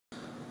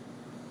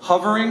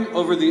Hovering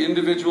over the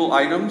individual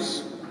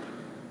items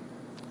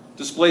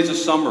displays a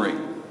summary.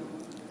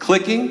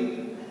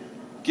 Clicking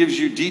gives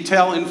you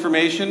detailed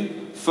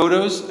information,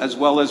 photos, as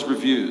well as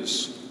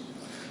reviews.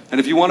 And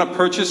if you want to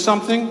purchase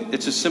something,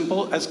 it's as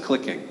simple as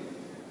clicking.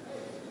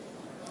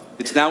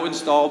 It's now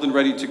installed and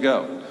ready to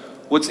go.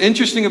 What's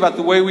interesting about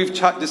the way we've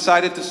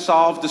decided to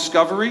solve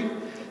discovery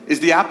is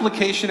the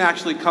application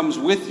actually comes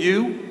with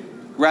you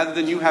rather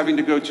than you having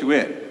to go to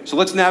it. So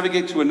let's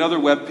navigate to another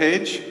web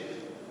page.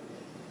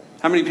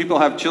 How many people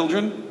have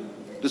children?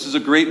 This is a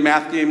great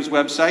math games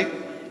website.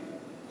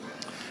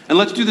 And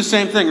let's do the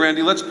same thing,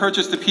 Randy. Let's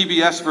purchase the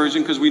PBS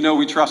version because we know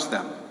we trust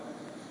them.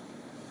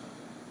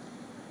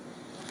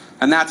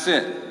 And that's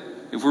it.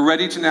 If we're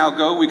ready to now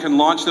go, we can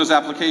launch those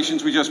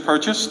applications we just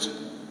purchased.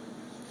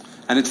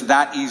 And it's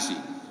that easy.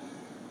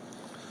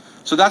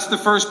 So that's the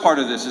first part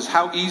of this, is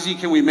how easy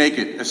can we make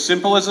it? As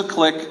simple as a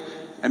click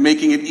and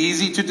making it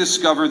easy to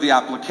discover the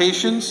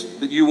applications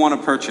that you want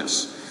to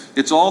purchase.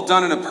 It's all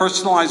done in a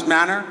personalized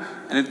manner,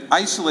 and it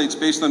isolates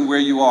based on where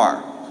you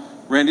are.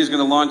 Randy's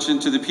going to launch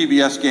into the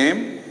PBS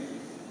game.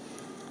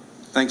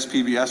 Thanks,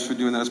 PBS, for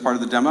doing that as part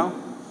of the demo.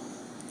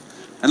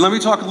 And let me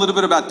talk a little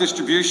bit about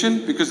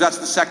distribution, because that's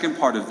the second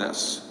part of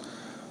this.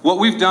 What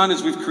we've done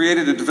is we've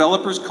created a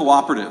developers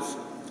cooperative.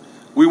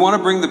 We want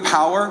to bring the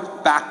power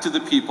back to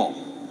the people.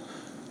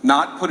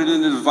 Not put it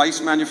in the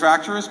device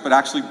manufacturers, but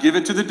actually give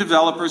it to the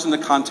developers and the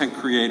content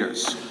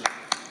creators.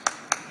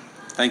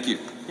 Thank you.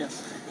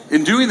 Yes.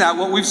 In doing that,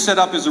 what we've set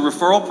up is a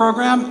referral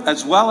program,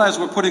 as well as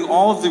we're putting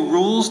all of the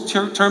rules,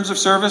 terms of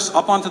service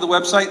up onto the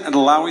website and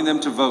allowing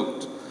them to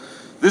vote.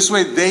 This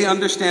way they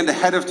understand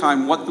ahead of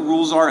time what the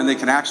rules are and they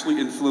can actually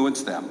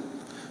influence them.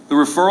 The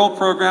referral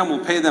program will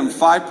pay them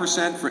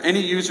 5% for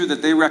any user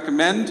that they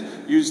recommend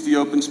use the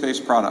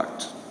OpenSpace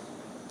product.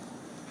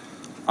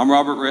 I'm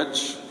Robert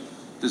Rich.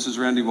 This is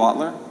Randy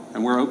Wattler,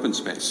 and we're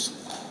OpenSpace.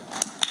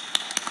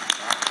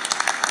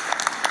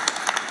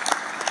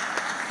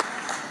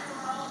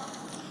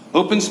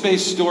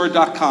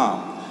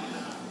 OpenSpaceStore.com.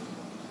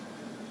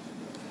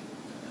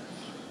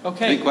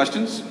 Okay. Any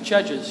questions?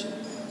 Judges,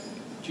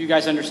 do you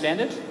guys understand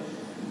it?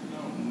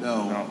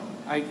 No.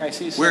 I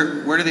see some...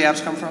 Where do the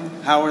apps come from?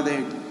 How are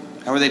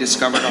they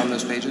discovered on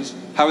those pages?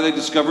 How are they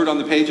discovered on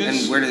the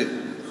pages?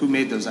 And who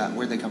made those apps?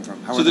 Where did they come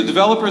from? So the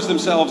developers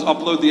themselves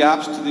upload the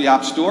apps to the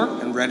App Store.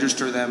 And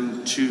register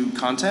them to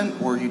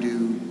content, or you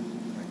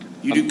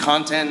do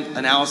content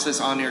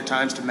analysis on New York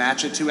Times to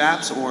match it to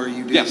apps, or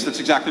you do... Yes, that's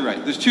exactly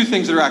right. There's two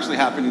things that are actually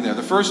happening there.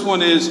 The first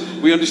one is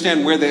we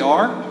understand where they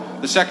are.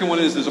 The second one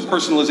is there's a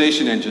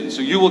personalization engine.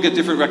 So you will get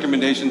different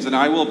recommendations than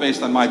I will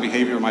based on my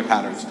behavior or my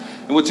patterns.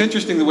 And what's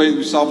interesting, the way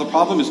we solve the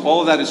problem is all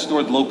of that is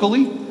stored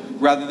locally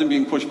rather than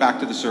being pushed back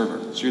to the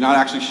server. So you're not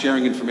actually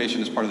sharing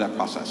information as part of that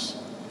process.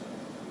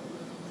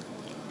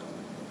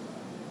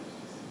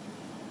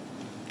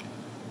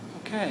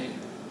 Okay.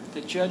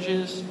 The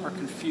judges are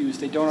confused.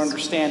 They don't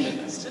understand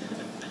it.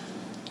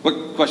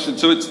 What question?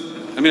 So it's,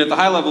 at the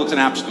high level, it's an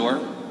app store.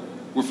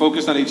 We're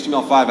focused on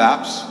HTML5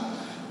 apps.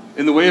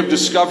 In the way of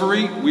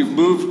discovery, we've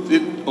moved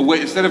it away.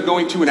 Instead of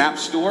going to an app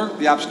store,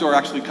 the app store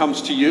actually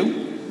comes to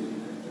you.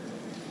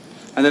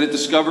 And then it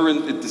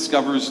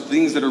discovers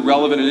things that are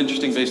relevant and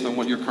interesting based on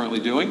what you're currently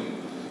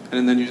doing.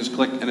 And then you just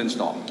click and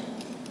install.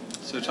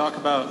 So talk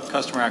about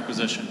customer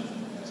acquisition.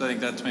 So I think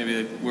that's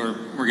maybe where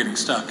we're getting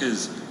stuck,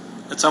 is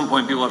at some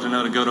point people have to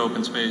know to go to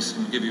OpenSpace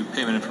and give you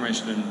payment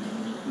information and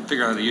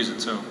figure out how to use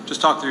it. So just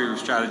talk through your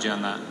strategy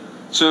on that.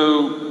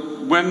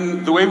 So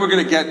the way we're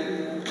going to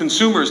get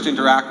consumers to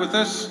interact with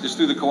this is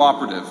through the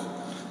cooperative.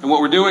 And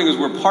what we're doing is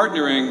we're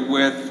partnering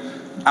with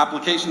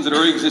applications that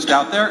already exist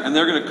out there, and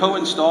they're going to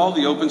co-install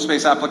the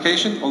OpenSpace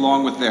application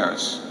along with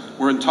theirs.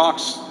 We're in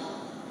talks,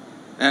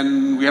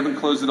 and we haven't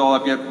closed it all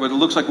up yet, but it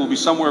looks like we'll be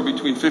somewhere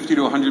between 50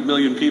 to 100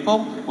 million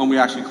people when we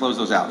actually close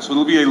those out. So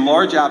it'll be a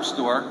large app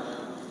store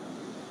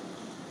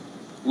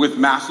with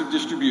massive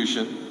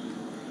distribution.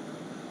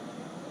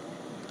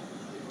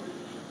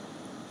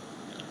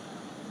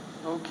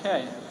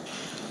 Okay.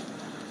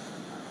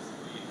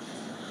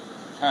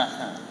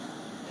 I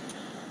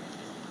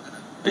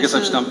guess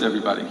I've stumped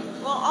everybody.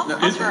 Well,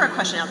 I'll throw a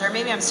question out there.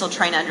 Maybe I'm still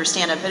trying to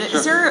understand it, but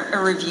is there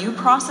a review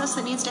process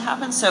that needs to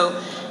happen?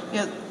 So,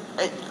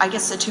 I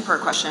guess a two-part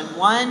question.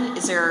 One,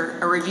 is there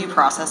a review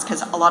process?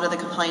 Because a lot of the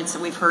complaints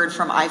that we've heard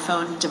from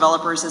iPhone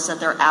developers is that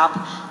their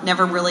app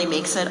never really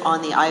makes it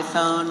on the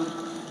iPhone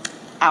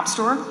App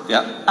Store.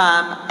 Yeah.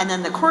 And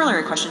then the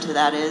corollary question to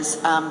that is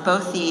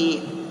both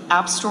the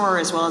App Store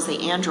as well as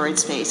the Android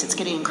space, it's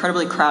getting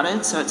incredibly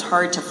crowded, so it's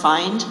hard to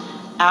find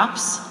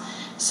apps.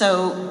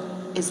 So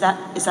is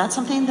that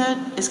something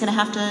that is going to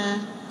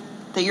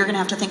that you're going to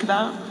have to think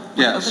about?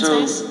 Yeah.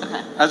 So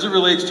okay. As it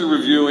relates to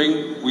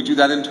reviewing, we do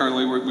that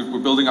internally. We're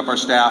building up our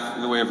staff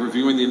in the way of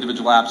reviewing the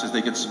individual apps as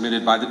they get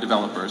submitted by the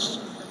developers.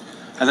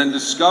 And then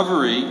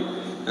discovery,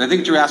 and I think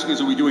what you're asking is,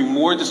 are we doing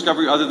more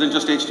discovery other than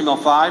just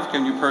HTML5?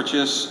 Can you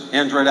purchase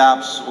Android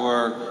apps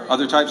or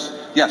other types?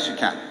 Yes, you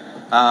can.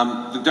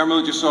 The demo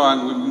that you saw,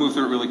 and we moved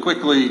through it really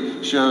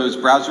quickly, shows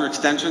browser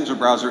extensions or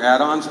browser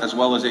add-ons as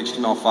well as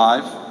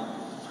HTML5.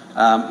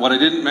 What I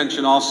didn't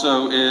mention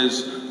also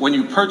is when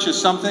you purchase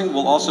something,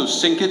 we'll also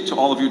sync it to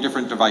all of your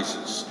different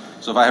devices.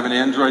 So if I have an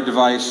Android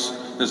device,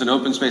 there's an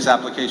OpenSpace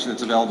application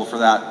that's available for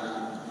that.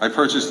 I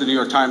purchased the New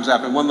York Times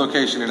app in one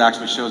location, it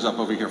actually shows up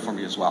over here for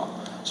me as well.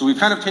 So we've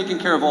kind of taken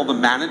care of all the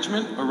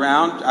management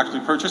around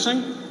actually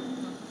purchasing,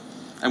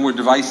 and we're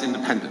device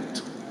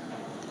independent.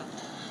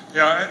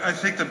 Yeah, I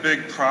think the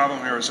big problem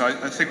here is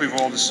I think we've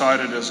all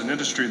decided as an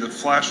industry that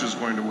Flash is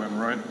going to win,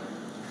 right?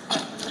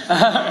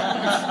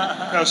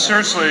 No,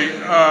 seriously,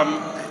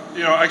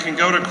 you know, I can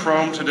go to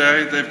Chrome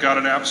today. They've got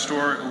an app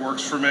store. It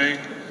works for me.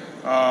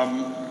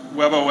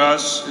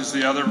 WebOS is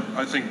the other,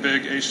 I think,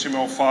 big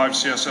HTML5,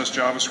 CSS,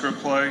 JavaScript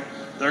play.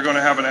 They're going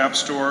to have an app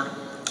store.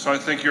 So I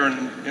think you're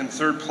in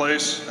third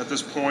place at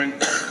this point.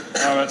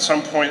 At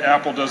some point,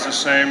 Apple does the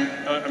same.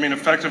 I mean,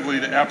 effectively,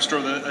 the app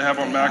store that they have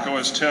on Mac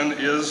OS X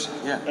is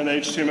an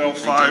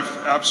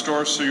HTML5 app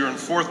store, so you're in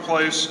fourth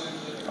place.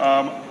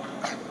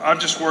 I'm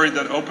just worried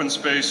that open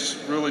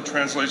space really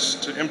translates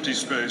to empty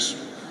space.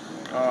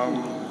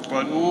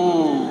 But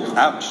Ooh.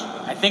 Ouch.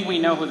 I think we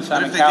know who the What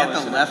Simon if they Cowell get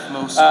is. the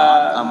leftmost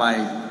spot on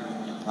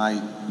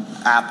my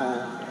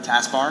Apple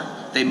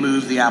taskbar? They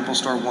move the Apple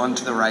Store one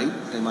to the right,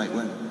 they might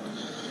win.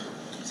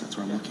 So that's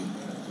where I'm looking.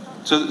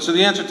 So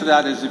the answer to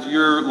that is if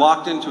you're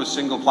locked into a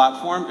single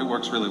platform, it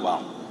works really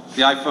well.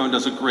 The iPhone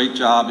does a great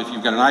job if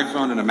you've got an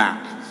iPhone and a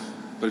Mac.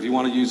 But if you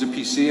want to use a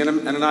PC and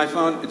an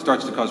iPhone, it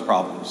starts to cause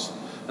problems.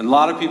 And a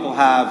lot of people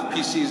have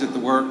PCs at the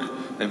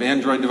work, they have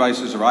Android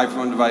devices or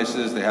iPhone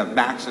devices, they have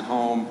Macs at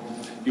home.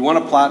 You want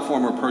a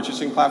platform or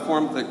purchasing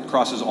platform that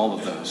crosses all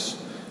of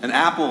those. And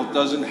Apple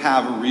doesn't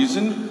have a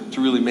reason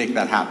to really make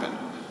that happen.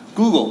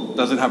 Google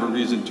doesn't have a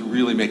reason to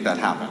really make that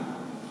happen.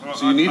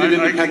 So you need an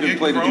independent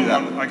play to do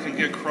that. I can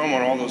get Chrome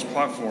on all those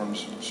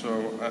platforms.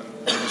 So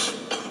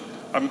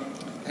I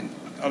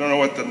don't know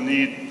what the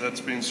need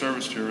that's being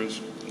serviced here is.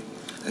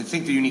 I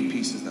think the unique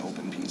piece is the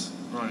open piece.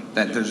 Right.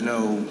 That there's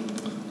no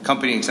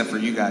company except for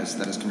you guys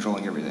that is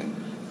controlling everything.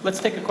 Let's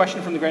take a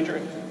question from the grand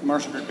jury.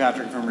 Marshall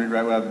Kirkpatrick from Read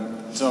Write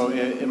Web. So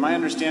am I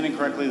understanding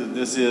correctly that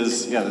this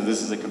is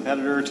a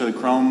competitor to the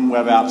Chrome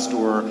Web App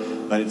Store,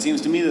 but it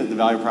seems to me that the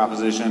value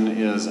proposition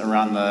is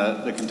around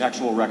the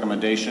contextual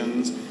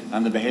recommendations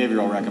and the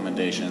behavioral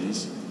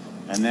recommendations.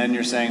 And then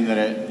you're saying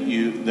that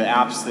the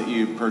apps that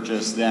you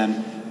purchase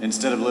then,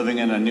 instead of living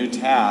in a new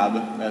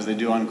tab, as they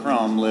do on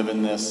Chrome, live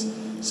in this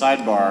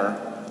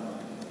sidebar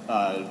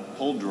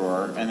hold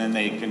drawer, and then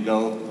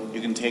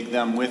you can take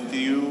them with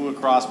you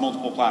across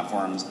multiple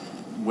platforms,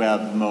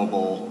 web,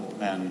 mobile,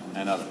 and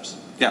others.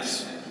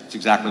 Yes, it's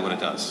exactly what it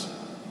does.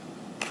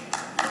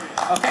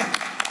 Okay.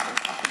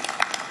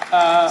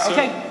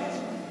 Okay.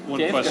 One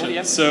Dave, question. go ahead,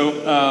 yeah. So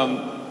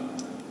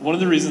one of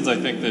the reasons I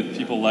think that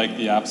people like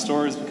the App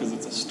Store is because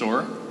it's a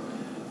store,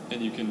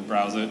 and you can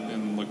browse it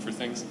and look for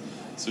things.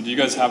 So do you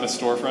guys have a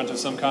storefront of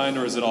some kind,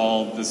 or is it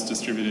all this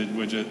distributed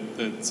widget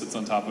that sits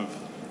on top of?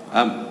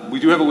 We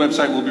do have a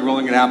website. We'll be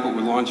rolling it out, but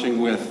we're launching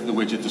with the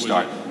widget to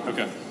start.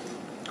 Okay,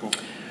 cool.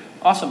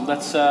 Awesome.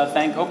 Let's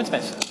thank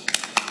OpenSpace.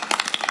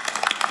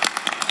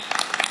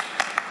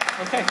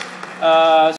 Okay.